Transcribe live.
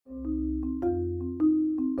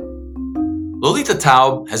Lolita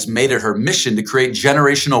Taub has made it her mission to create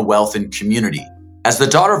generational wealth in community. As the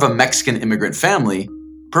daughter of a Mexican immigrant family,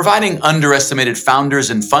 providing underestimated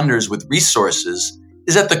founders and funders with resources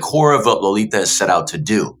is at the core of what Lolita has set out to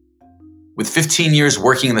do. With 15 years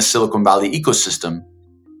working in the Silicon Valley ecosystem,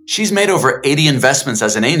 she's made over 80 investments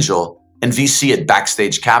as an angel and VC at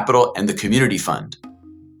Backstage Capital and the Community Fund.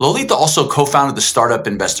 Lolita also co-founded the startup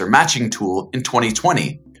investor matching tool in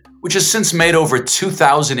 2020, which has since made over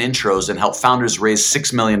 2,000 intros and helped founders raise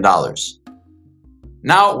 $6 million.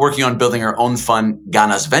 Now working on building her own fund,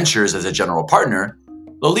 Ganas Ventures, as a general partner,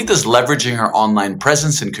 Lolita's leveraging her online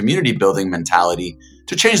presence and community building mentality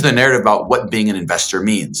to change the narrative about what being an investor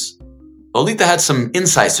means. Lolita had some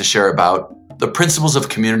insights to share about the principles of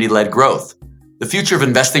community-led growth, the future of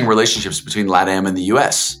investing relationships between LATAM and the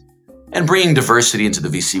US, and bringing diversity into the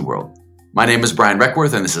VC world. My name is Brian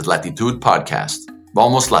Reckworth, and this is Latitude Podcast.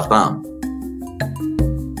 Vamos Latam.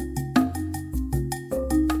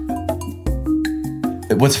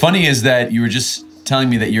 What's funny is that you were just telling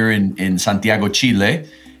me that you're in Santiago, Chile,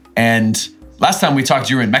 and last time we talked,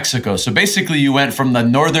 you were in Mexico. So basically, you went from the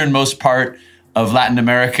northernmost part of Latin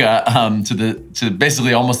America to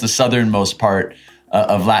basically almost the southernmost part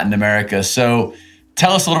of Latin America. So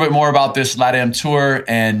tell us a little bit more about this LATAM tour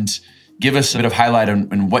and give us a bit of highlight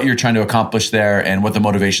on what you're trying to accomplish there and what the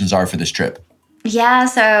motivations are for this trip. Yeah,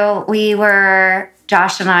 so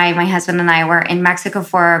Josh and I, my husband and I, were in Mexico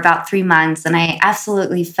for about 3 months, and I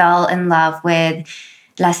absolutely fell in love with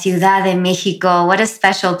La Ciudad de Mexico. What a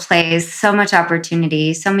special place, so much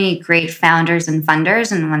opportunity, so many great founders and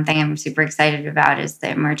funders. And one thing I'm super excited about is the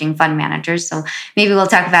emerging fund managers. So maybe we'll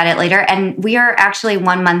talk about it later. And we are actually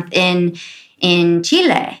 1 month in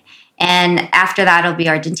Chile. And after that, it'll be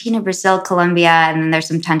Argentina, Brazil, Colombia, and then there's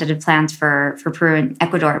some tentative plans for Peru and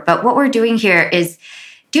Ecuador. But what we're doing here is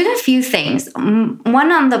doing a few things.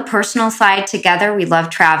 One, on the personal side, together, we love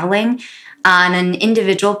traveling. On an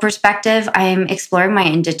individual perspective, I am exploring my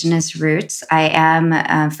indigenous roots. I am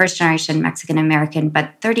a first-generation Mexican-American,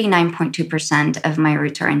 but 39.2% of my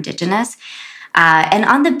roots are indigenous. And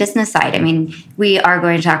on the business side, I mean, we are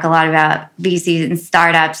going to talk a lot about VCs and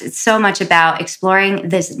startups. It's so much about exploring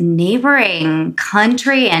this neighboring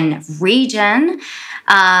country and region,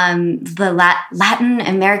 the Latin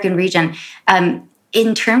American region,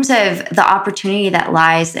 in terms of the opportunity that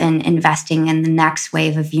lies in investing in the next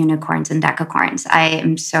wave of unicorns and decacorns. I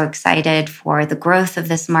am so excited for the growth of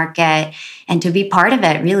this market and to be part of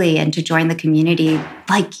it, really, and to join the community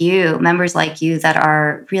like you, members like you that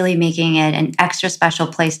are really making it an extra special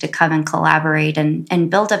place to come and collaborate and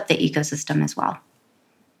build up the ecosystem as well.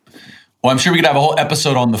 Well, I'm sure we could have a whole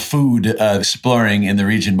episode on the food exploring in the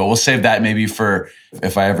region, but we'll save that maybe for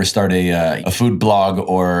if I ever start a food blog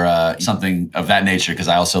or something of that nature, because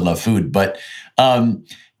I also love food. But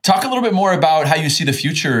talk a little bit more about how you see the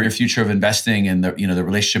future of investing and the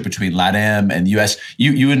relationship between LATAM and the US.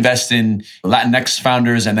 You invest in Latinx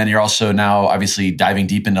founders, and then you're also now obviously diving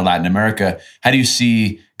deep into Latin America. How do you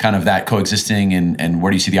see kind of that coexisting, and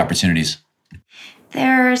where do you see the opportunities?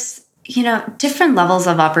 There's different levels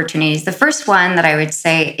of opportunities. The first one that I would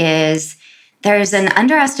say is there's an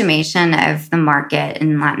underestimation of the market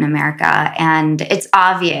in Latin America. And it's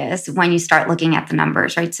obvious when you start looking at the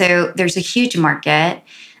numbers, right? So there's a huge market.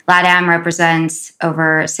 LATAM represents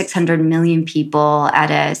over 600 million people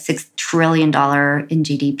at a $6 trillion in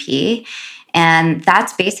GDP. And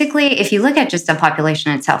that's basically, if you look at just the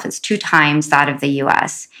population itself, it's 2 times that of the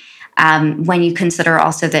US. When you consider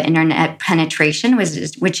also the internet penetration,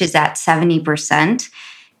 which is at 70%,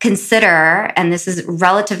 consider, and this is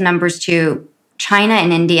relative numbers to China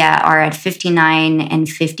and India are at 59 and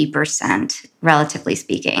 50%, relatively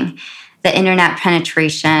speaking. The internet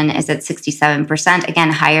penetration is at 67%,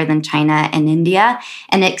 again, higher than China and India,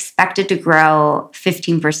 and expected to grow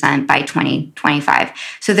 15% by 2025.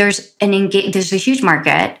 So there's a huge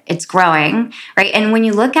market. It's growing, right? And when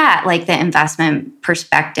you look at like the investment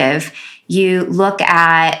perspective, you look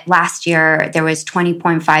at last year, there was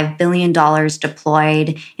 $20.5 billion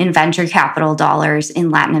deployed in venture capital dollars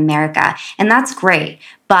in Latin America. And that's great.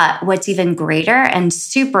 But what's even greater and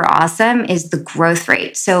super awesome is the growth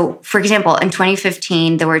rate. So, for example, in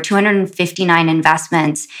 2015, there were 259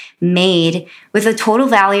 investments made with a total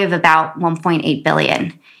value of about $1.8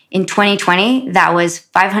 billion. In 2020, that was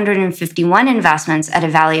 551 investments at a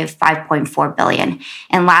value of $5.4 billion.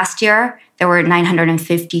 And last year, there were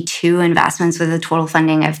 952 investments with a total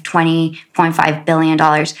funding of $20.5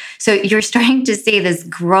 billion. So you're starting to see this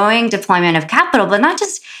growing deployment of capital, but not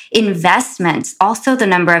just investments, also the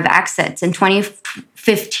number of exits. In 2015,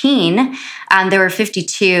 2015, there were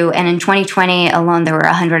 52. And in 2020 alone, there were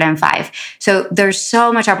 105. So there's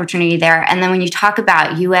so much opportunity there. And then when you talk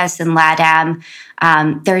about US and LATAM,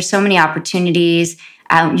 there are so many opportunities.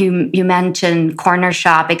 You mentioned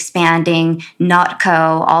Cornershop expanding,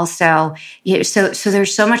 Notco also. So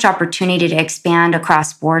there's so much opportunity to expand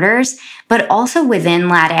across borders, but also within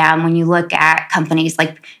LATAM, when you look at companies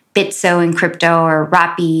like Bitso in crypto or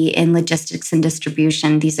Rappi in logistics and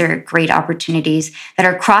distribution, these are great opportunities that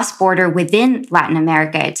are cross-border within Latin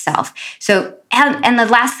America itself. So, and the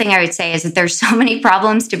last thing I would say is that there's so many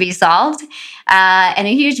problems to be solved and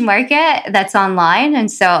a huge market that's online.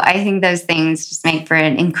 And so I think those things just make for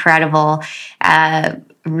an incredible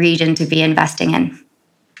region to be investing in.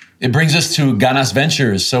 It brings us to Ganas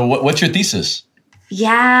Ventures. So what's your thesis?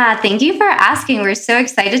 Yeah, thank you for asking. We're so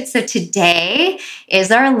excited. So today is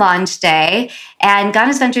our launch day, and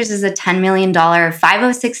Ganas Ventures is a $10 million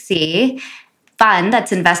 506c fund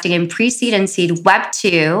that's investing in pre-seed and seed Web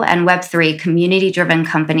 2 and Web 3 community-driven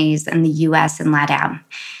companies in the US and LATAM.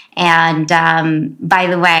 And by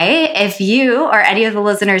the way, if you or any of the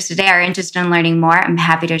listeners today are interested in learning more, I'm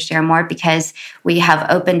happy to share more because we have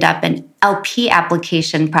opened up an LP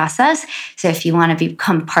application process. So if you want to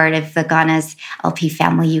become part of the Ganas LP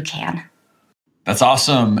family, you can. That's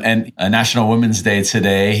awesome. And National Women's Day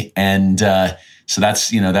today. And so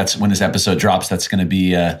that's when this episode drops. That's going to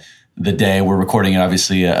be the day. We're recording it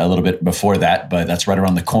obviously a little bit before that, but that's right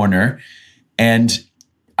around the corner. And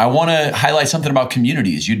I want to highlight something about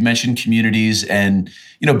communities. You'd mentioned communities, and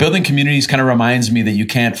building communities kind of reminds me that you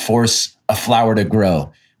can't force a flower to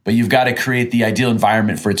grow, but you've got to create the ideal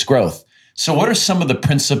environment for its growth. So what are some of the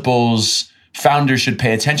principles founders should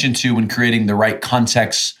pay attention to when creating the right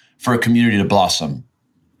context for a community to blossom?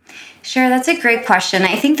 Sure, that's a great question.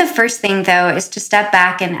 I think the first thing, though, is to step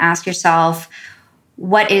back and ask yourself,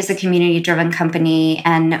 what is a community-driven company,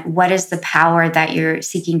 and what is the power that you're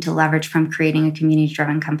seeking to leverage from creating a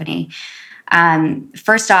community-driven company?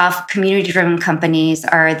 First off, community-driven companies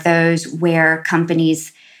are those where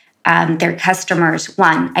companies, their customers,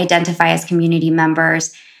 one, identify as community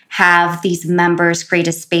members, have these members create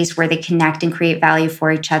a space where they connect and create value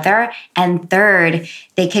for each other. And third,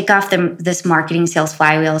 they kick off this marketing sales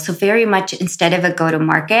flywheel. So very much instead of a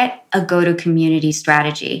go-to-market, a go-to-community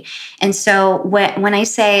strategy. And so when I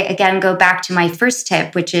say, again, go back to my first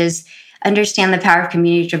tip, which is understand the power of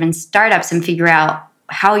community-driven startups and figure out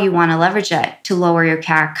how you want to leverage it to lower your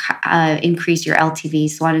CAC, increase your LTV,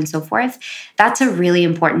 so on and so forth. That's a really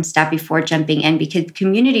important step before jumping in, because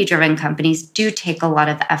community-driven companies do take a lot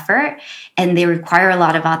of effort and they require a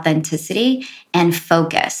lot of authenticity and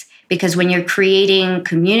focus. Because when you're creating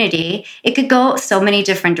community, it could go so many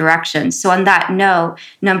different directions. So on that note,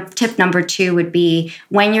 tip number 2 would be,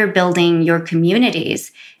 when you're building your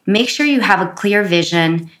communities, make sure you have a clear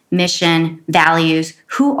vision, mission, values.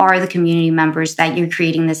 Who are the community members that you're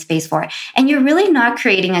creating this space for? And you're really not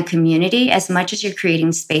creating a community as much as you're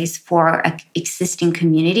creating space for an existing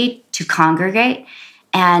community to congregate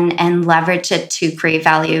and leverage it to create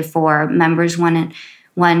value for members one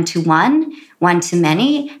to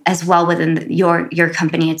many, as well within your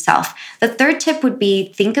company itself. The third tip would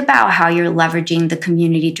be, think about how you're leveraging the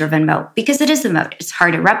community-driven moat, because it is a moat. It's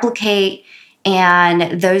hard to replicate.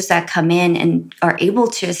 And those that come in and are able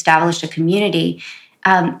to establish a community,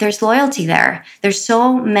 there's loyalty there. There's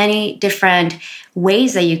so many different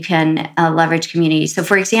ways that you can leverage community. So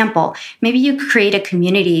for example, maybe you create a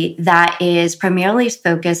community that is primarily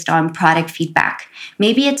focused on product feedback.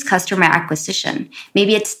 Maybe it's customer acquisition.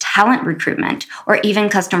 Maybe it's talent recruitment, or even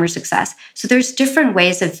customer success. So there's different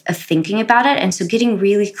ways of thinking about it. And so getting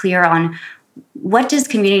really clear on, what does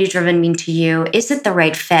community-driven mean to you? Is it the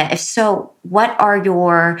right fit? If so, what are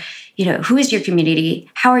who is your community?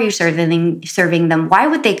 How are you serving them? Why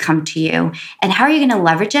would they come to you? And how are you going to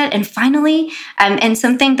leverage it? And finally, and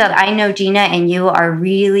something that I know Gina and you are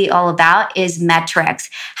really all about is metrics.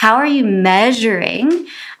 How are you measuring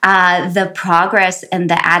the progress and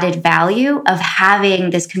the added value of having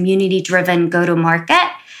this community-driven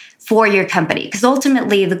go-to-market for your company? Because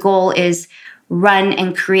ultimately, the goal is run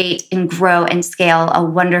and create and grow and scale a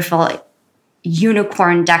wonderful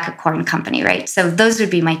unicorn, decacorn company, right? So those would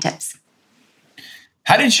be my tips.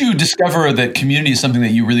 How did you discover that community is something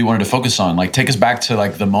that you really wanted to focus on? Like, take us back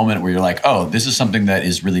to the moment where you're like, oh, this is something that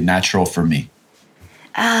is really natural for me.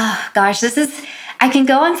 Oh, gosh, I can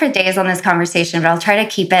go on for days on this conversation, but I'll try to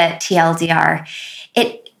keep it TLDR.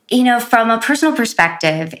 From a personal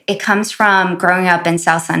perspective, it comes from growing up in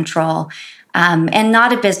South Central, and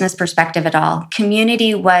not a business perspective at all.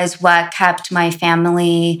 Community was what kept my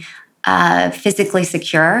family physically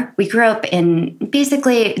secure. We grew up in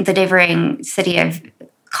basically the neighboring city of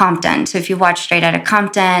Compton. So if you watch Straight Outta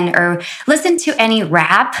Compton or listen to any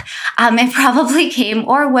rap, it probably came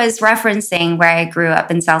or was referencing where I grew up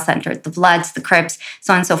in South Central, the Bloods, the Crips,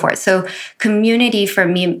 so on and so forth. So community for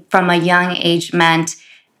me from a young age meant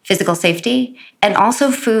physical safety and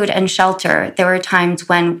also food and shelter. There were times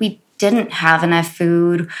when we didn't have enough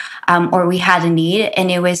food or we had a need, and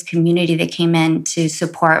it was community that came in to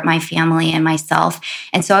support my family and myself.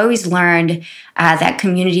 And so I always learned that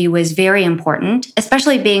community was very important,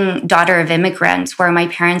 especially being daughter of immigrants, where my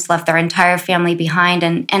parents left their entire family behind.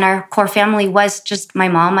 And our core family was just my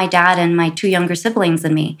mom, my dad, and my 2 younger siblings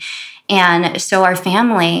and me. And so our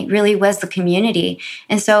family really was the community.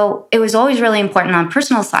 And so it was always really important on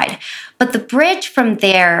personal side. But the bridge from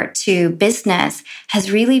there to business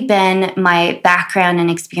has really been my background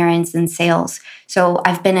and experience in sales. So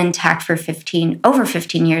I've been in tech for over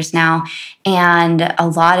 15 years now. And a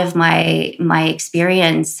lot of my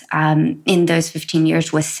experience in those 15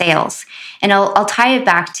 years was sales. And I'll tie it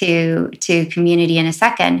back to community in a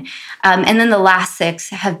second. And then the last 6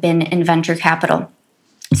 have been in venture capital.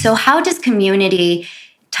 So how does community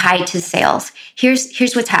tie to sales?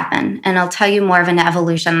 Here's what's happened, and I'll tell you more of an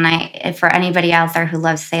evolution. For anybody out there who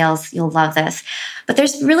loves sales, you'll love this. But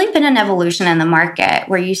there's really been an evolution in the market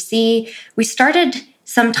where you see we started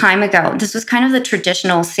some time ago. This was kind of the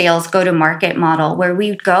traditional sales go-to-market model where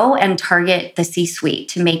we'd go and target the C-suite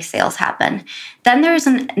to make sales happen. Then there's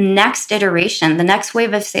a next iteration. The next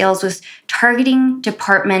wave of sales was targeting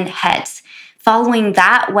department heads. Following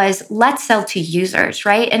that was let's sell to users,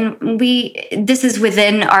 right? And this is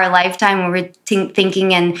within our lifetime where we're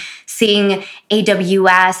thinking and seeing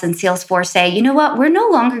AWS and Salesforce say, you know what, we're no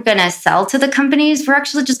longer going to sell to the companies. We're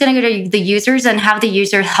actually just going to go to the users and have the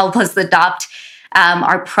user help us adopt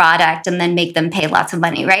our product and then make them pay lots of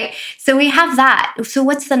money, right? So we have that. So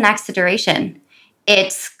what's the next iteration?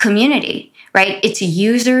 It's community, right? It's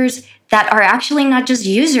users that are actually not just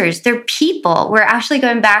users, they're people. We're actually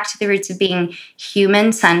going back to the roots of being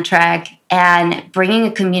human-centric and bringing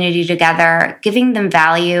a community together, giving them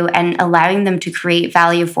value and allowing them to create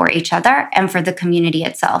value for each other and for the community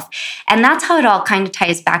itself. And that's how it all kind of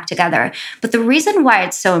ties back together. But the reason why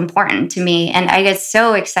it's so important to me, and I get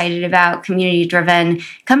so excited about community-driven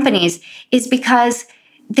companies, is because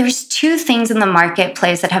there's 2 things in the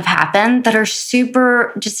marketplace that have happened that are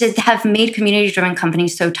have made community-driven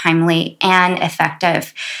companies so timely and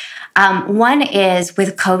effective. One is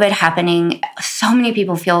with COVID happening, so many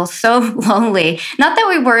people feel so lonely. Not that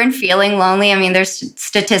we weren't feeling lonely. I mean, there's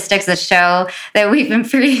statistics that show that we've been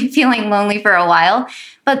feeling lonely for a while,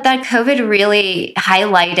 but that COVID really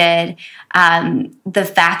highlighted the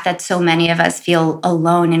fact that so many of us feel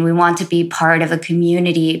alone and we want to be part of a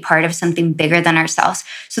community, part of something bigger than ourselves.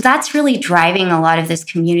 So that's really driving a lot of this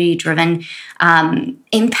community-driven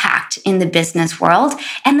impact in the business world.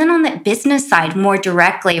 And then on the business side, more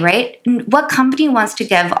directly, right? What company wants to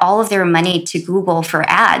give all of their money to Google for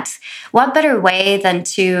ads? What better way than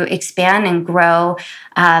to expand and grow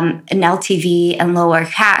an LTV and lower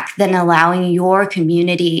CAC than allowing your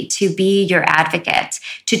community to be your advocate,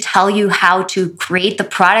 to tell you how to create the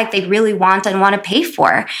product they really want and want to pay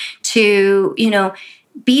for, to,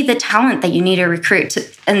 be the talent that you need to recruit.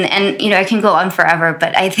 And I can go on forever,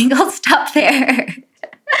 but I think I'll stop there.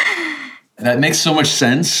 That makes so much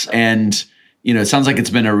sense. And, it sounds like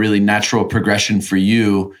it's been a really natural progression for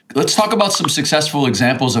you. Let's talk about some successful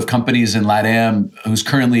examples of companies in LATAM who's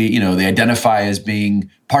currently, they identify as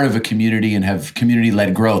being part of a community and have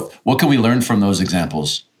community-led growth. What can we learn from those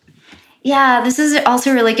examples? Yeah, this is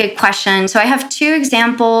also a really good question. So I have 2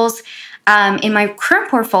 examples in my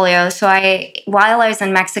current portfolio. So while I was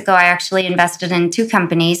in Mexico, I actually invested in 2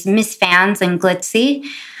 companies, Miss Fans and Glitzy.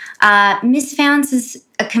 Miss Fans is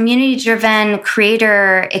a community-driven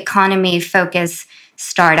creator economy-focused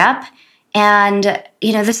startup. And,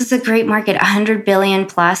 this is a great market, 100 billion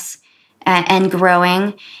plus and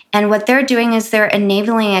growing. And what they're doing is they're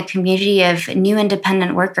enabling a community of new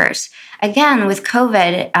independent workers. Again, with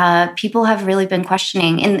COVID, people have really been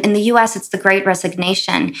questioning. In the US, it's the Great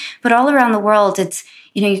Resignation. But all around the world, it's,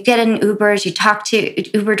 you get in Ubers, you talk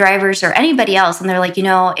to Uber drivers or anybody else, and they're like,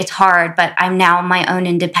 it's hard, but I'm now my own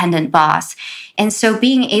independent boss. And so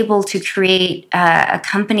being able to create a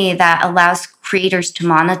company that allows creators to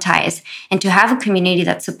monetize and to have a community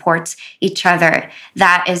that supports each other,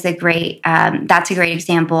 that's a great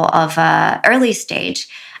example of an early stage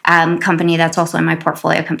company that's also in my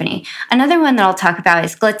portfolio company. Another one that I'll talk about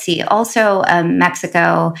is Glitzy, also a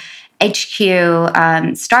Mexico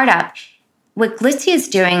HQ startup. What Glitzy is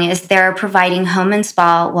doing is they're providing home and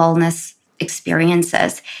spa wellness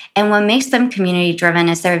experiences. And what makes them community driven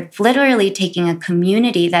is they're literally taking a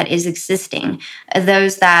community that is existing,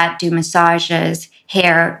 those that do massages,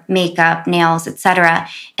 hair, makeup, nails, etc.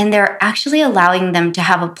 And they're actually allowing them to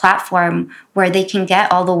have a platform where they can get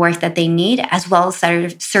all the work that they need as well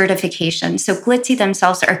as certification. So Glitzy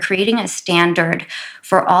themselves are creating a standard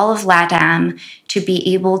for all of LATAM to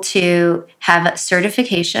be able to have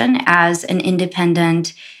certification as an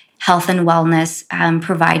independent health and wellness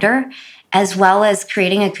provider, as well as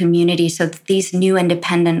creating a community so that these new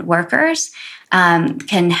independent workers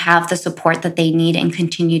can have the support that they need and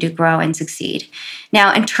continue to grow and succeed.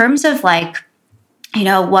 Now, in terms of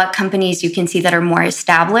what companies you can see that are more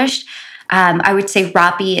established, I would say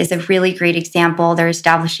Rappi is a really great example. They're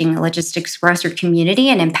establishing a logistics grocer community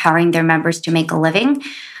and empowering their members to make a living.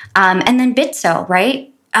 And then Bitso, right?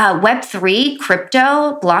 Web3,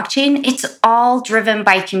 crypto, blockchain, it's all driven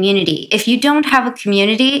by community. If you don't have a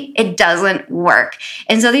community, it doesn't work.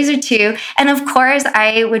 And so these are two. And of course,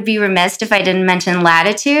 I would be remiss if I didn't mention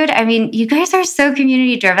Latitude. I mean, you guys are so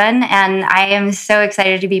community driven, and I am so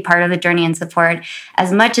excited to be part of the journey and support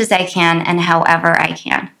as much as I can and however I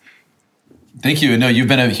can. Thank you. No, you've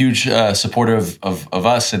been a huge supporter of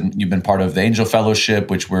us, and you've been part of the Angel Fellowship,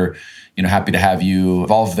 which we're happy to have you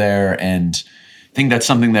involved there. And I think that's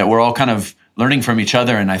something that we're all kind of learning from each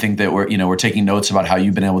other. And I think that we're taking notes about how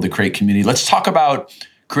you've been able to create community. Let's talk about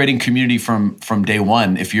creating community from day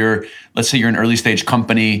one. If let's say you're an early stage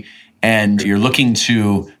company and you're looking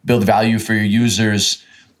to build value for your users,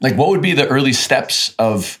 what would be the early steps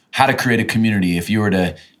of how to create a community? If you were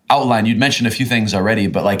to outline, you'd mentioned a few things already,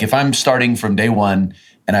 but if I'm starting from day one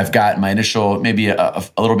and I've got my initial, maybe a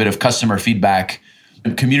little bit of customer feedback,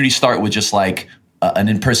 communities start with just an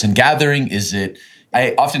in-person gathering?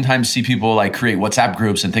 I oftentimes see people create WhatsApp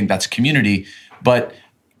groups and think that's community, but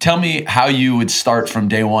tell me how you would start from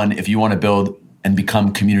day one if you want to build and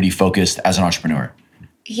become community focused as an entrepreneur.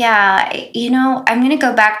 Yeah, I'm going to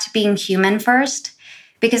go back to being human first,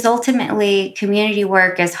 because ultimately community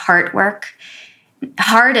work is heart work.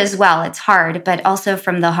 Hard as well, it's hard, but also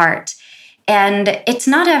from the heart. And it's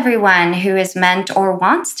not everyone who is meant or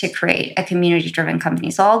wants to create a community-driven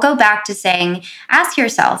company. So I'll go back to saying, ask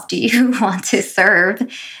yourself, do you want to serve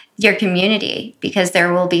your community? Because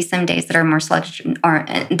there will be some days that are more sluggish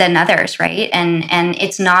than others, right? And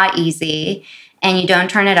it's not easy, and you don't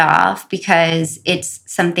turn it off because it's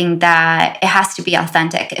something that it has to be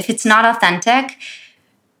authentic. If it's not authentic,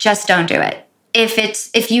 just don't do it.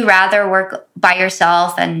 If you rather work by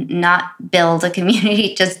yourself and not build a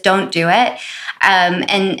community, just don't do it.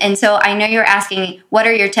 And so I know you're asking, what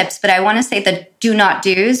are your tips? But I want to say the do not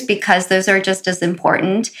do's, because those are just as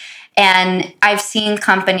important. And I've seen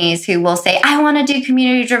companies who will say, I want to do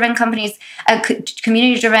community-driven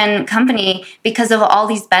company because of all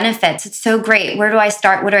these benefits. It's so great. Where do I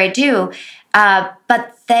start? What do I do?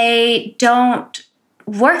 But they don't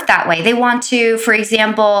work that way. They want to, for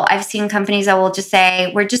example, I've seen companies that will just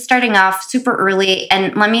say, we're just starting off super early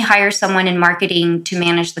and let me hire someone in marketing to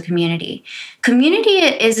manage the community. Community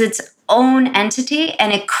is its own entity,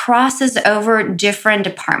 and it crosses over different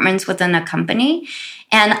departments within a company.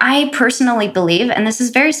 And I personally believe, and this is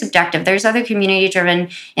very subjective, there's other community-driven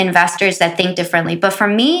investors that think differently. But for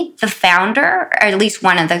me, the founder, or at least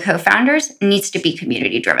one of the co-founders, needs to be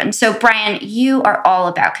community-driven. So Brian, you are all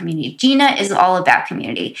about community. Gina is all about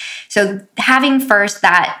community. So having first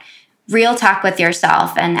that real talk with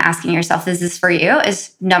yourself and asking yourself, is this for you,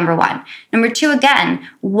 is number one. Number two, again,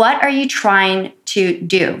 what are you trying to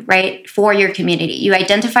do, right, for your community? You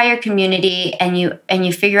identify your community and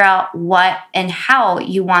you figure out what and how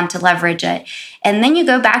you want to leverage it. And then you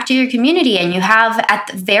go back to your community and you have, at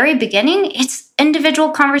the very beginning, it's individual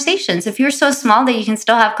conversations. If you're so small that you can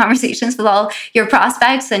still have conversations with all your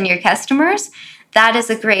prospects and your customers, that is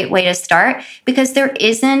a great way to start, because there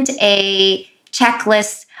isn't a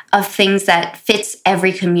checklist of things that fits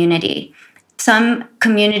every community. Some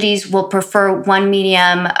communities will prefer one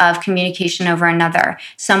medium of communication over another.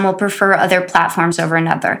 Some will prefer other platforms over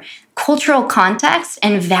another. Cultural context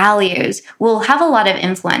and values will have a lot of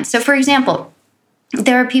influence. So for example,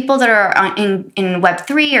 there are people that are in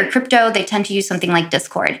Web3 or crypto, they tend to use something like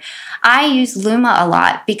Discord. I use Luma a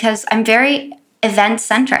lot because I'm very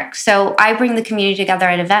event-centric. So I bring the community together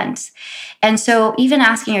at events. And so even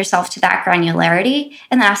asking yourself to that granularity,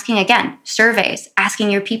 and then asking again, surveys, asking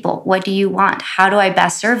your people, what do you want? How do I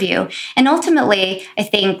best serve you? And ultimately, I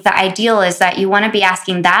think the ideal is that you want to be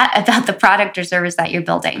asking that about the product or service that you're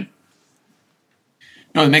building.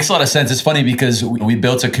 No, it makes a lot of sense. It's funny because we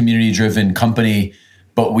built a community-driven company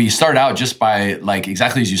But we started out just by, like,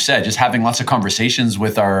 exactly as you said, just having lots of conversations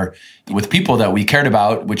with people that we cared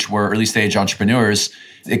about, which were early stage entrepreneurs.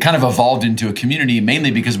 It kind of evolved into a community,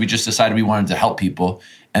 mainly because we just decided we wanted to help people.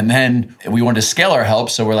 And then we wanted to scale our help.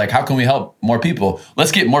 So we're like, how can we help more people?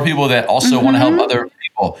 Let's get more people that also want to help other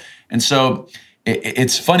people. And so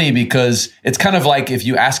it's funny because it's kind of like if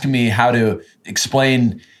you ask me how to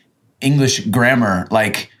explain English grammar,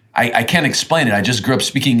 like, I can't explain it. I just grew up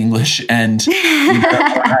speaking English, and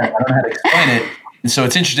I don't know how to explain it. And so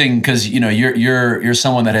it's interesting because you're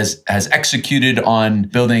someone that has executed on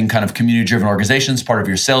building kind of community-driven organizations, part of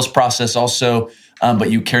your sales process also.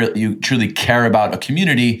 But you truly care about a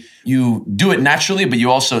community. You do it naturally, but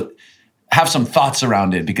you also have some thoughts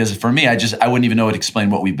around it. Because for me, I wouldn't even know how to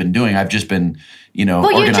explain what we've been doing. I've just been, Well,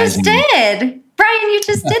 organizing. you just did. Brian, you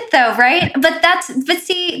just did though, right? But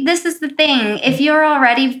see, this is the thing. If you're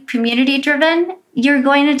already community driven, you're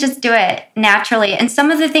going to just do it naturally. And some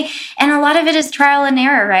of the thing, and a lot of it is trial and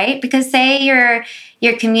error, right? Because say your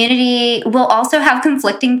community will also have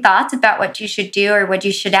conflicting thoughts about what you should do or what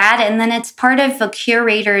you should add. And then it's part of a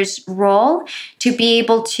curator's role to be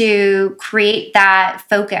able to create that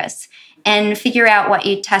focus and figure out what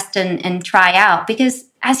you test and try out. Because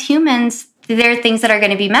as humans, there are things that are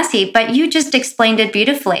going to be messy, but you just explained it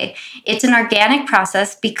beautifully. It's an organic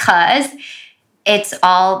process because it's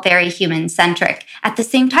all very human-centric. At the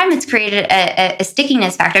same time, it's created a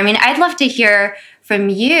stickiness factor. I mean, I'd love to hear from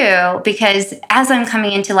you because as I'm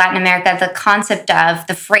coming into Latin America, the concept of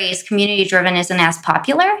the phrase community-driven isn't as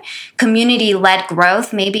popular. Community-led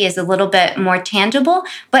growth maybe is a little bit more tangible.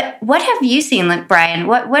 But what have you seen, Brian?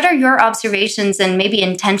 What are your observations and maybe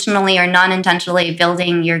intentionally or non-intentionally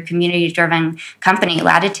building your community-driven company,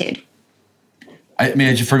 Latitude? I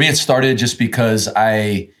mean, for me, it started just because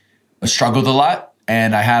I struggled a lot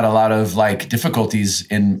and I had a lot of difficulties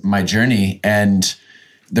in my journey, and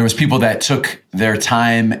there was people that took their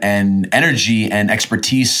time and energy and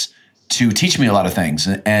expertise to teach me a lot of things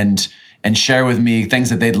and share with me things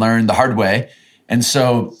that they'd learned the hard way. And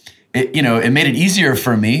so it made it easier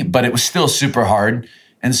for me, but it was still super hard.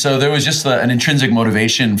 And so there was just an intrinsic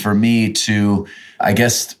motivation for me to, I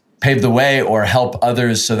guess, pave the way or help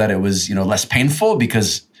others so that it was, less painful,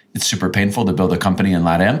 because it's super painful to build a company in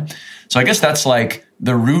LATAM. So I guess that's like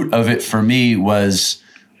the root of it for me, was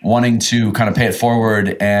wanting to kind of pay it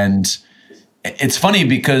forward. And it's funny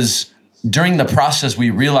because during the process, we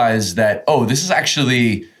realized that, this is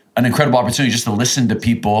actually an incredible opportunity just to listen to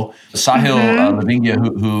people. Sahil Lavingia,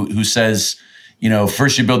 who says,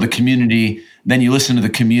 first you build the community, then you listen to the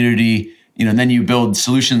community, and then you build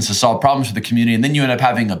solutions to solve problems for the community, and then you end up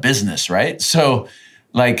having a business, right? So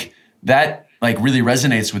that really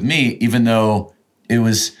resonates with me, even though it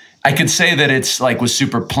was, I could say that it's was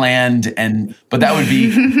super planned, but that would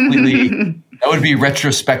be completely, that would be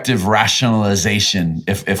retrospective rationalization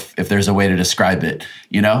if there's a way to describe it,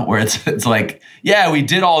 where it's like, yeah, we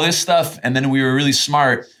did all this stuff and then we were really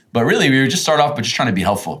smart, but really we were just start off by just trying to be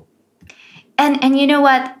helpful. And you know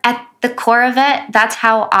what? At the core of it, that's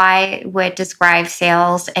how I would describe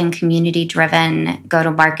sales and community-driven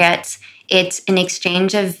go-to-markets. It's an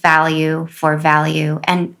exchange of value for value,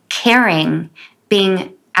 and caring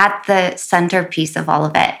being at the centerpiece of all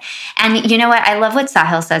of it. And you know what? I love what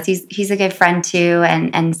Sahil says. He's a good friend too,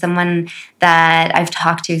 and someone that I've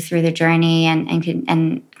talked to through the journey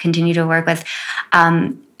and continue to work with.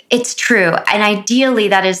 It's true. And ideally,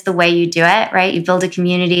 that is the way you do it, right? You build a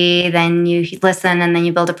community, then you listen, and then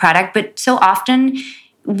you build a product. But so often,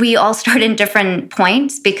 we all start in different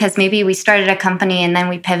points because maybe we started a company and then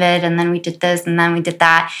we pivot and then we did this and then we did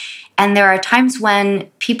that. And there are times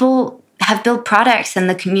when people have built products and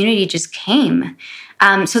the community just came.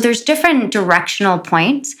 So there's different directional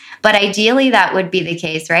points, but ideally that would be the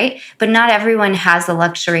case, right? But not everyone has the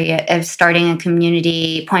luxury of starting a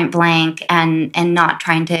community point blank and not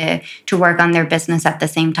trying to work on their business at the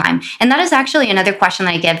same time. And that is actually another question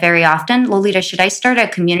that I get very often. Lolita, should I start a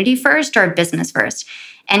community first or a business first?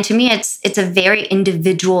 And to me, it's a very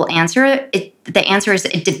individual answer. The answer is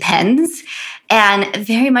it depends, and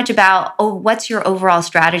very much about, what's your overall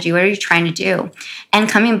strategy? What are you trying to do? And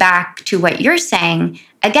coming back to what you're saying,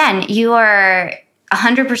 again, you are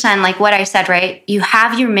 100% like what I said, right? You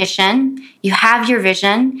have your mission, you have your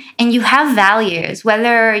vision, and you have values,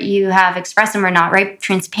 whether you have expressed them or not, right?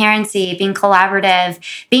 Transparency, being collaborative,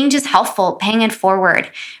 being just helpful, paying it forward,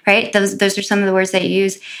 right? Those are some of the words that you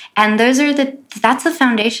use. And that's the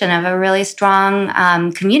foundation of a really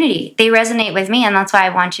strong community. They resonate with me, and that's why I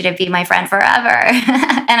want you to be my friend forever.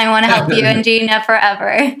 And I want to help you and Gina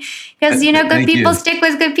forever. Because, good people stick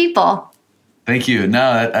with good people. Thank you.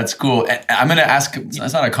 No, that's cool. I'm going to ask,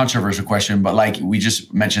 it's not a controversial question, but like we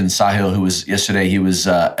just mentioned Sahil, who was yesterday, he was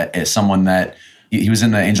someone that he was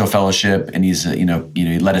in the Angel Fellowship, and he's, he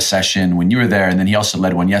led a session when you were there, and then he also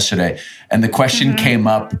led one yesterday. And the question came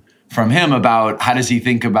up from him about how does he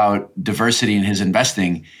think about diversity in his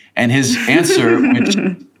investing, and his answer,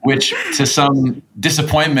 which to some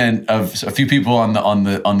disappointment of a few people on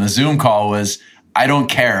the Zoom call, was, I don't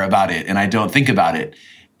care about it and I don't think about it.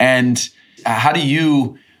 And how do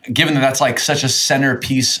you, given that that's like such a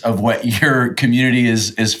centerpiece of what your community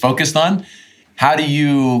is focused on, how do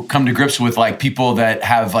you come to grips with like people that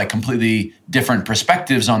have like completely different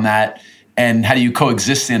perspectives on that? And how do you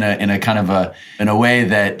coexist in a kind of in a way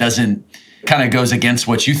that doesn't kind of goes against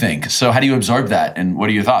what you think? So how do you absorb that? And what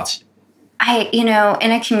are your thoughts? In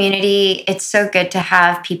a community, it's so good to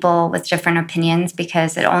have people with different opinions,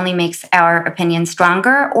 because it only makes our opinions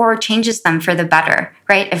stronger or changes them for the better,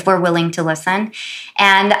 right? If we're willing to listen.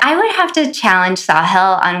 And I would have to challenge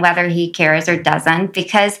Sahil on whether he cares or doesn't,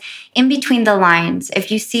 because in between the lines, if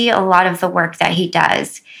you see a lot of the work that he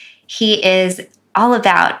does, he is all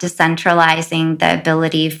about decentralizing the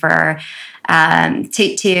ability for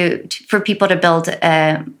people to build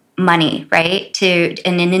money, right?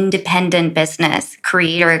 In an independent business,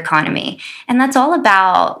 creator economy. And that's all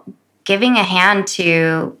about giving a hand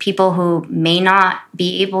to people who may not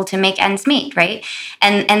be able to make ends meet, right?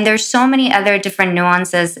 And there's so many other different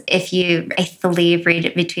nuances, if you, I believe, read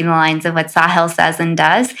it between the lines of what Sahil says and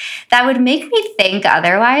does, that would make me think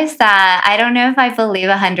otherwise, that I don't know if I believe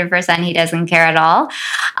 100% he doesn't care at all.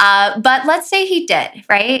 But let's say he did,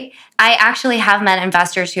 right? I actually have met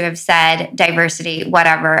investors who have said diversity,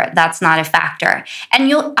 whatever, that's not a factor.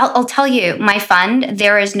 And I'll tell you, my fund,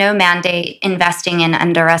 there is no mandate investing in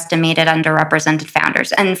underrepresented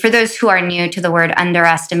founders. And for those who are new to the word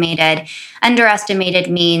underestimated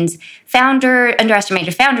means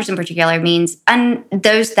underestimated founders in particular means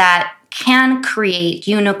those that can create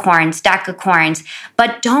unicorns, decacorns,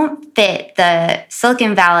 but don't fit the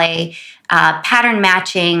Silicon Valley pattern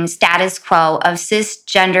matching status quo of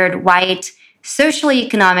cisgendered, white, socially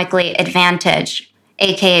economically advantaged,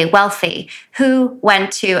 aka wealthy, who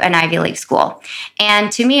went to an Ivy League school.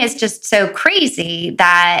 And to me, it's just so crazy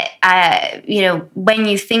that, when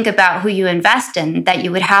you think about who you invest in, that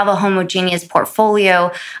you would have a homogeneous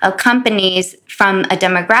portfolio of companies from a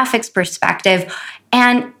demographics perspective.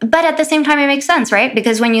 But at the same time, it makes sense, right?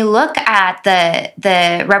 Because when you look at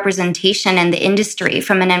the representation in the industry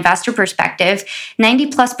from an investor perspective,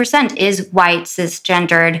 90+% is white,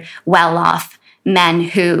 cisgendered, well-off men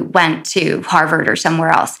who went to Harvard or somewhere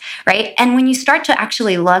else, right? And when you start to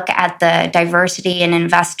actually look at the diversity in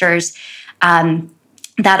investors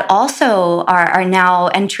that also are now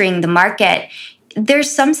entering the market,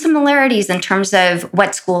 there's some similarities in terms of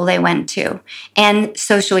what school they went to and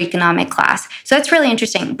socioeconomic class. So that's really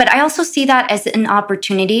interesting. But I also see that as an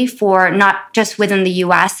opportunity for not just within the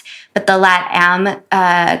US, but the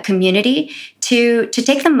LATAM community to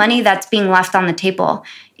take the money that's being left on the table.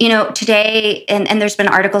 Today, and there's been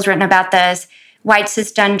articles written about this, white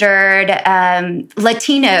cisgendered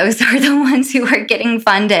Latinos are the ones who are getting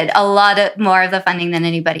funded, a lot more of the funding than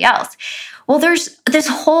anybody else. Well, there's this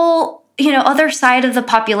whole other side of the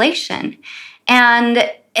population.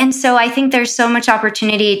 And so I think there's so much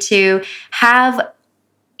opportunity to have,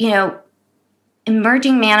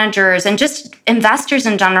 emerging managers and just investors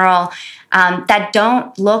in general that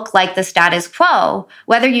don't look like the status quo,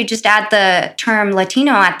 whether you just add the term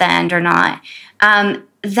Latino at the end or not,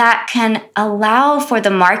 that can allow for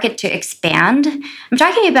the market to expand. I'm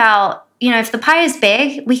talking about, if the pie is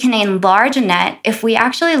big, we can enlarge a net if we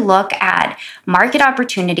actually look at market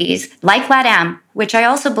opportunities like LATAM, which I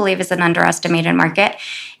also believe is an underestimated market,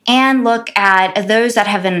 and look at those that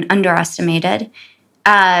have been underestimated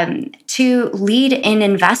to lead in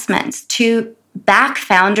investments, to back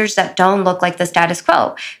founders that don't look like the status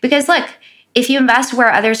quo. Because look, if you invest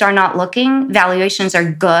where others are not looking, valuations are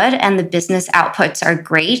good and the business outputs are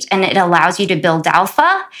great and it allows you to build alpha,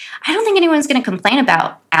 I don't think anyone's going to complain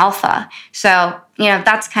about alpha. So,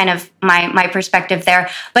 that's kind of my perspective there.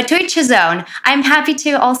 But to each his own. I'm happy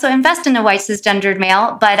to also invest in a white cisgendered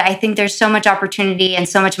male, but I think there's so much opportunity and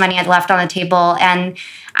so much money left on the table, and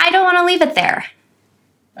I don't want to leave it there.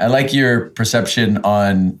 I like your perception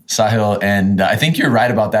on Sahil, and I think you're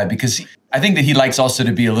right about that, because I think that he likes also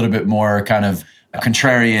to be a little bit more kind of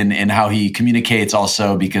contrarian in how he communicates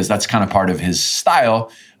also, because that's kind of part of his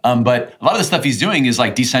style. But a lot of the stuff he's doing is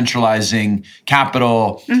like decentralizing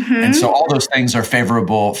capital. Mm-hmm. And so all those things are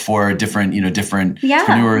favorable for different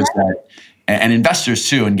entrepreneurs and investors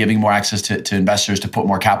too, and giving more access to investors to put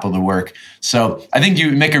more capital to work. So I think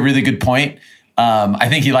you make a really good point. I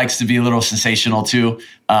think he likes to be a little sensational too,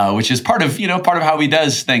 which is part of how he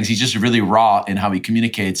does things. He's just really raw in how he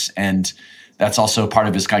communicates, and that's also part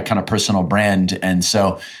of his kind of personal brand. And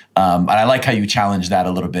so, I like how you challenge that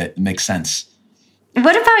a little bit. It makes sense.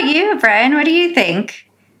 What about you, Brian? What do you think?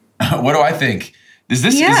 What do I think? Is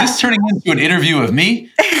this turning into an interview of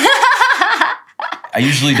me? I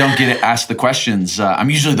usually don't get asked the questions. I'm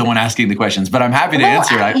usually the one asking the questions, but I'm happy to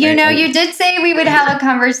answer. You did say we would have a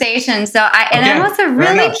conversation. So I'm also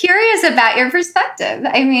really curious about your perspective.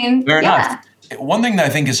 I mean, fair enough. One thing that I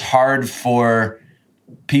think is hard for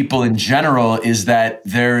people in general is that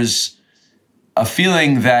there's a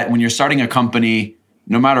feeling that when you're starting a company,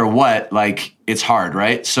 no matter what, like it's hard,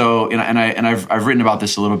 right? So, I've written about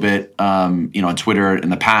this a little bit, on Twitter in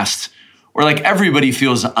the past, where like everybody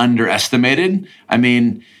feels underestimated. I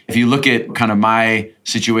mean, if you look at kind of my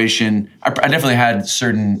situation, I definitely had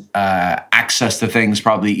certain access to things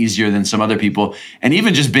probably easier than some other people. And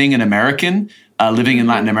even just being an American, living in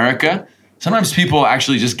Latin America, sometimes people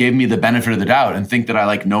actually just gave me the benefit of the doubt and think that I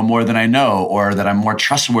like know more than I know, or that I'm more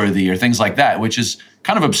trustworthy or things like that, which is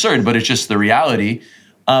kind of absurd, but it's just the reality.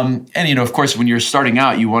 And of course, when you're starting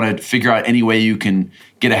out, you want to figure out any way you can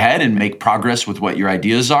get ahead and make progress with what your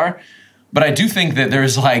ideas are. But I do think that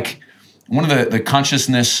there's like one of the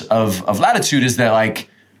consciousness of Latitude is that like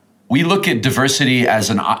we look at diversity as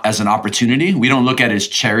an opportunity. We don't look at it as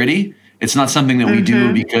charity. It's not something that we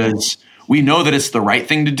do because we know that it's the right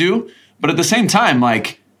thing to do. But at the same time,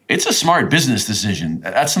 like it's a smart business decision.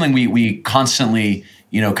 That's something we constantly,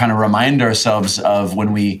 kind of remind ourselves of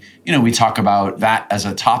when we talk about that as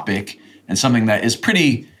a topic, and something that is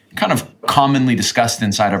pretty kind of commonly discussed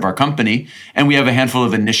inside of our company. And we have a handful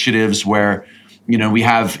of initiatives where, we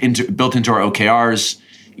have built into our OKRs,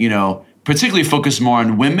 particularly focused more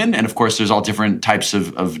on women. And of course, there's all different types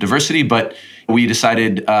of diversity, but we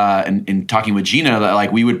decided in talking with Gina that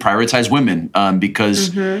like we would prioritize women because,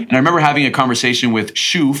 and I remember having a conversation with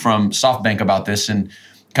Shu from SoftBank about this, and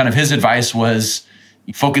kind of his advice was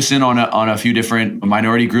focus in on a few different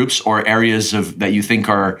minority groups or areas that you think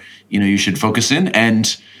are, you should focus in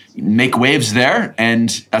and make waves there. And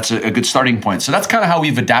that's a good starting point. So that's kind of how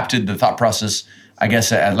we've adapted the thought process, I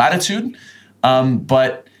guess, at Latitude.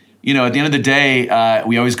 But, at the end of the day,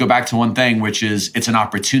 we always go back to one thing, which is it's an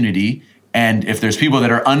opportunity. And if there's people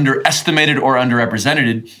that are underestimated or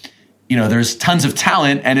underrepresented, there's tons of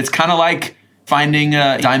talent. And it's kind of like finding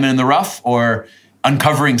a diamond in the rough or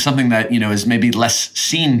uncovering something that, is maybe less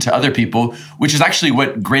seen to other people, which is actually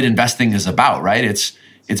what great investing is about, right?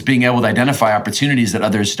 It's being able to identify opportunities that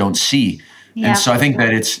others don't see. Yeah. And so I think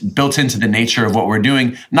that it's built into the nature of what we're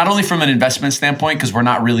doing, not only from an investment standpoint, because we're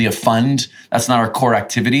not really a fund. That's not our core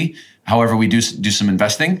activity. However, we do some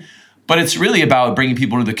investing, but it's really about bringing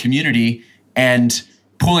people into the community and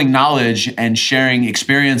pooling knowledge and sharing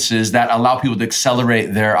experiences that allow people to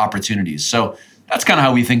accelerate their opportunities. So that's kind of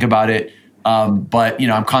how we think about it. But,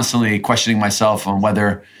 I'm constantly questioning myself on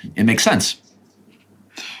whether it makes sense.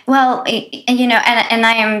 Well, and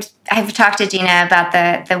I've talked to Gina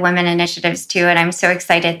about the women initiatives too, and I'm so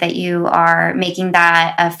excited that you are making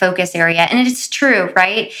that a focus area. And it's true,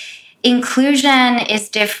 right? Inclusion is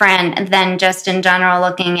different than just in general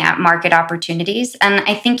looking at market opportunities. And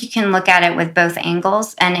I think you can look at it with both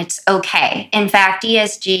angles, and it's okay. In fact,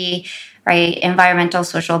 ESG, right, environmental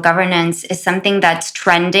social governance, is something that's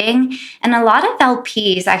trending. And a lot of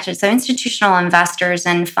LPs, actually, so institutional investors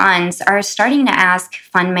and funds are starting to ask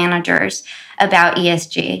fund managers about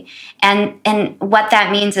ESG. And what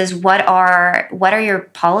that means is what are your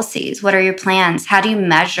policies? What are your plans? How do you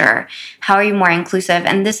measure? How are you more inclusive?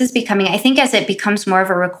 And this is becoming, I think as it becomes more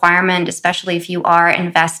of a requirement, especially if you are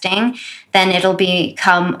investing, then it'll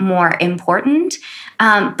become more important.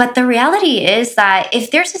 But the reality is that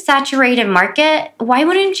if there's a saturated market, why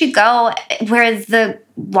wouldn't you go where the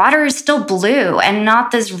water is still blue and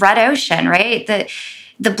not this red ocean, right?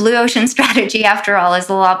 The blue ocean strategy, after all, is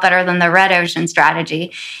a lot better than the red ocean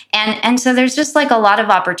strategy. And so there's just like a lot of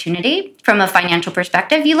opportunity from a financial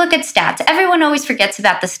perspective. You look at stats. Everyone always forgets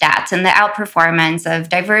about the stats and the outperformance of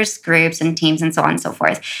diverse groups and teams and so on and so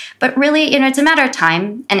forth. But really, it's a matter of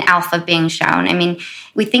time and alpha being shown. I mean,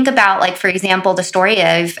 we think about, like, for example, the story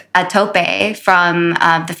of Atope from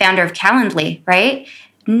the founder of Calendly, right?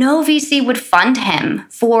 No VC would fund him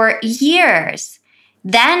for years.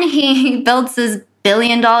 Then he builds his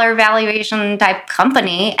billion-dollar valuation type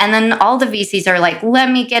company, and then all the VCs are like,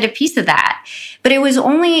 let me get a piece of that. But it was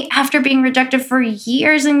only after being rejected for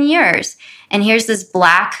years and years. And here's this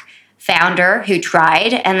Black founder who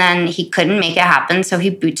tried and then he couldn't make it happen. So he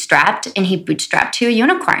bootstrapped to a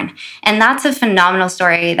unicorn. And that's a phenomenal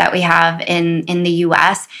story that we have in the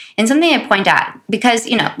US, and something I point out because,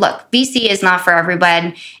 look, VC is not for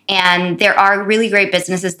everyone. And there are really great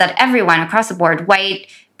businesses that everyone across the board, white,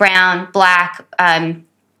 brown, black,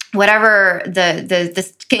 whatever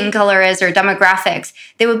the skin color is or demographics,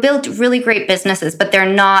 they will build really great businesses, but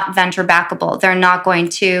they're not venture backable. They're not going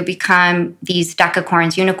to become these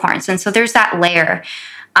decacorns, unicorns. And so there's that layer.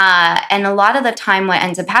 And a lot of the time what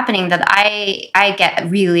ends up happening that I get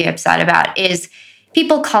really upset about is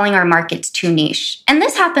people calling our markets too niche. And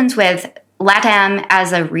this happens with LATAM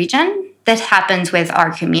as a region. This happens with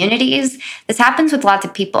our communities. This happens with lots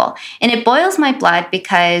of people. And it boils my blood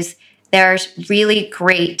because there's really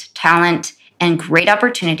great talent and great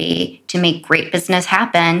opportunity to make great business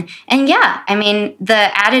happen. And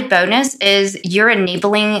the added bonus is you're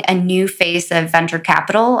enabling a new face of venture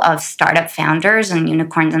capital, of startup founders and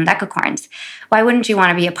unicorns and decacorns. Why wouldn't you want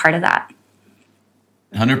to be a part of that?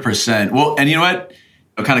 100%. Well, and you know what?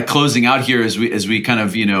 Kind of closing out here as we kind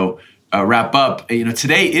of, wrap up,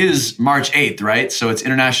 today is March 8th, right? So it's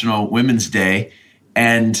International Women's Day.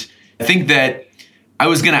 And I think that I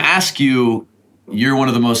was going to ask you, you're one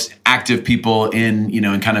of the most active people in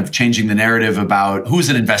kind of changing the narrative about who's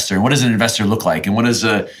an investor and what does an investor look like and what does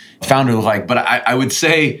a founder look like. But I would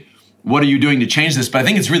say, what are you doing to change this? But I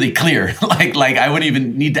think it's really clear. like I wouldn't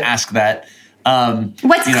even need to ask that.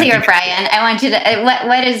 What's clear, Brian? I want you to,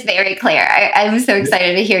 what is very clear? I'm so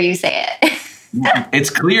excited to hear you say it. It's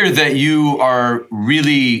clear that you are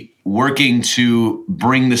really working to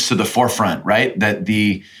bring this to the forefront, right? That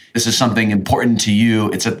this is something important to you.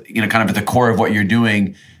 It's kind of at the core of what you're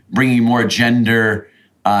doing, bringing more gender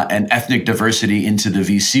and ethnic diversity into the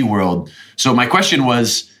VC world. So my question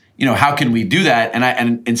was, how can we do that?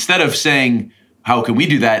 And instead of saying how can we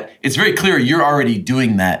do that, it's very clear you're already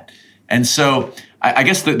doing that. And so I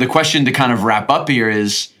guess the question to kind of wrap up here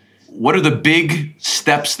is, what are the big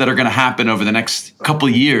steps that are going to happen over the next couple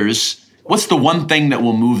of years? What's the one thing that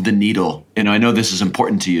will move the needle? I know this is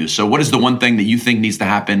important to you. So what is the one thing that you think needs to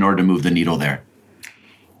happen in order to move the needle there?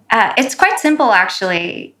 It's quite simple,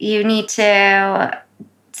 actually. You need to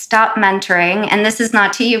stop mentoring. And this is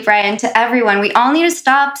not to you, Brian, to everyone. We all need to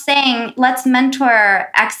stop saying, let's mentor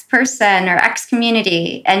X person or X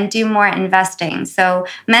community and do more investing. So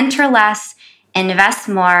mentor less, invest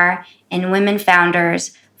more in women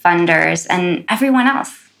founders, funders, and everyone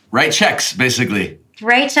else. Write checks, basically.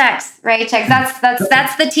 Write checks. That's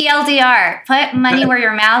the TLDR. Put money where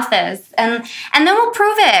your mouth is, and then we'll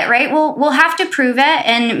prove it, right? We'll have to prove it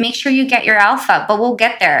and make sure you get your alpha, but we'll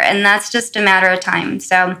get there, and that's just a matter of time.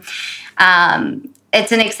 So,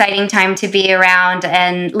 it's an exciting time to be around,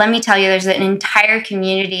 and let me tell you, there's an entire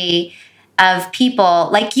community of people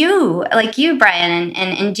like you, Brian,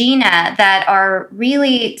 and Gina, that are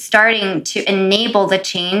really starting to enable the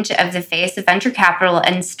change of the face of venture capital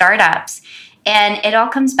and startups. And it all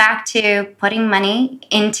comes back to putting money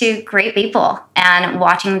into great people and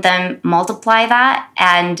watching them multiply that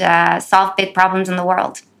and solve big problems in the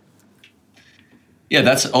world. Yeah,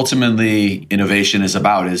 that's ultimately innovation is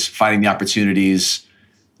about, is finding the opportunities,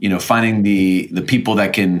 finding the people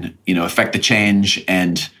that can, affect the change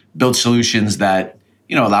and build solutions that,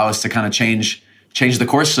 allow us to kind of change the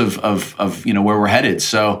course of where we're headed.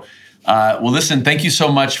 So, well, listen, thank you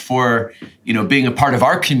so much for, being a part of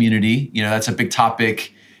our community. That's a big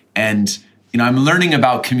topic. And, I'm learning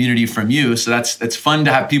about community from you. So that's fun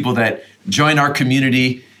to have people that join our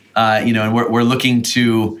community, and we're looking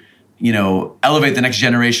to, elevate the next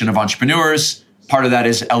generation of entrepreneurs. Part of that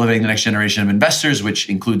is elevating the next generation of investors, which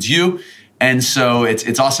includes you. And so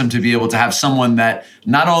it's awesome to be able to have someone that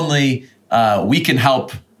not only we can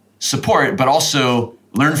help support, but also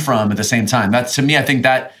learn from at the same time. That, to me, I think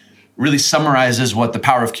that really summarizes what the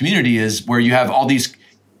power of community is, where you have all these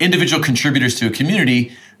individual contributors to a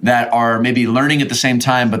community that are maybe learning at the same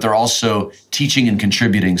time, but they're also teaching and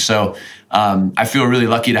contributing. So I feel really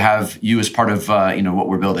lucky to have you as part of what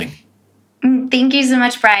we're building. Thank you so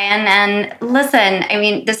much, Brian. And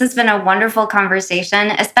listen, this has been a wonderful conversation,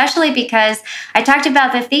 especially because I talked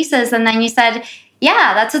about the thesis and then you said,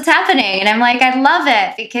 yeah, that's what's happening. And I'm like, I love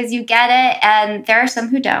it because you get it. And there are some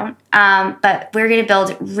who don't. but we're going to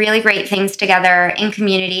build really great things together in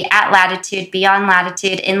community, at Latitude, beyond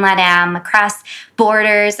Latitude, in LATAM, across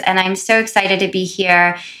borders. And I'm so excited to be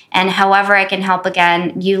here. And however I can help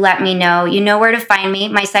again, you let me know. You know where to find me.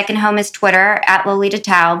 My second home is Twitter, at Lolita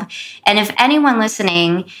Taub. And if anyone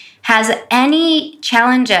listening has any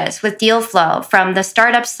challenges with deal flow from the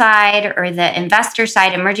startup side or the investor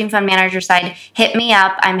side, emerging fund manager side, hit me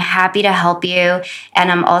up. I'm happy to help you.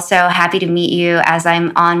 And I'm also happy to meet you as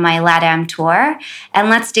I'm on my LATAM tour. And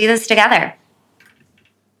let's do this together.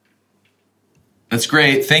 That's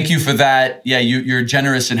great. Thank you for that. Yeah, you're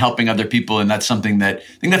generous in helping other people. And that's something that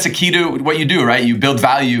I think that's a key to what you do, right? You build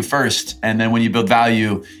value first. And then when you build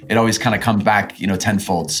value, it always kind of comes back,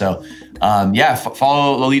 tenfold. So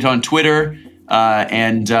follow Lolita on Twitter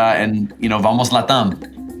and Vamos Latam.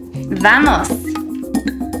 Vamos.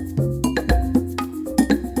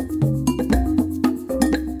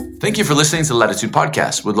 Thank you for listening to the Latitude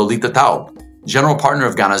Podcast with Lolita Taub, general partner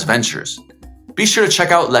of Ganas Ventures. Be sure to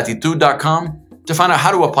check out latitude.com to find out how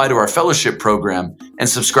to apply to our fellowship program and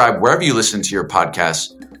subscribe wherever you listen to your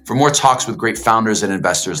podcasts for more talks with great founders and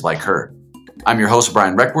investors like her. I'm your host,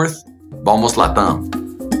 Brian Reckworth. Vamos Latam.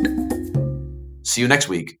 See you next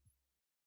week.